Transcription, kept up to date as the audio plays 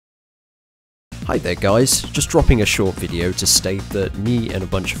Hi there guys, just dropping a short video to state that me and a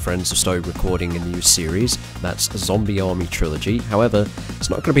bunch of friends have started recording a new series, that's Zombie Army Trilogy. However, it's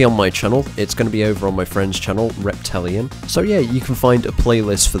not going to be on my channel, it's going to be over on my friend's channel, Talian. So yeah, you can find a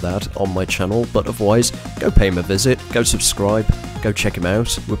playlist for that on my channel, but otherwise, go pay him a visit, go subscribe, go check him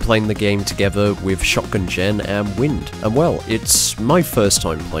out. We're playing the game together with SHOTGUNJEN and Wind. And well, it's my first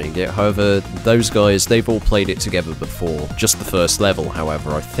time playing it, however, those guys, they've all played it together before. Just the first level,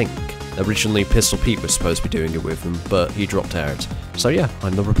 however, I think. Originally, Pistol Pete was supposed to be doing it with him, but he dropped out. So yeah,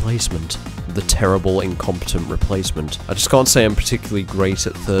 I'm the replacement. The terrible, incompetent replacement. I just can't say I'm particularly great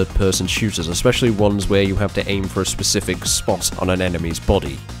at third-person shooters, especially ones where you have to aim for a specific spot on an enemy's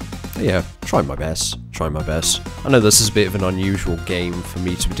body. But yeah, try my best. Try my best. I know this is a bit of an unusual game for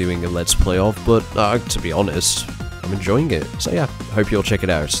me to be doing a Let's Play of, but to be honest, I'm enjoying it. So yeah, hope you'll check it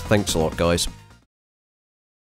out. Thanks a lot, guys.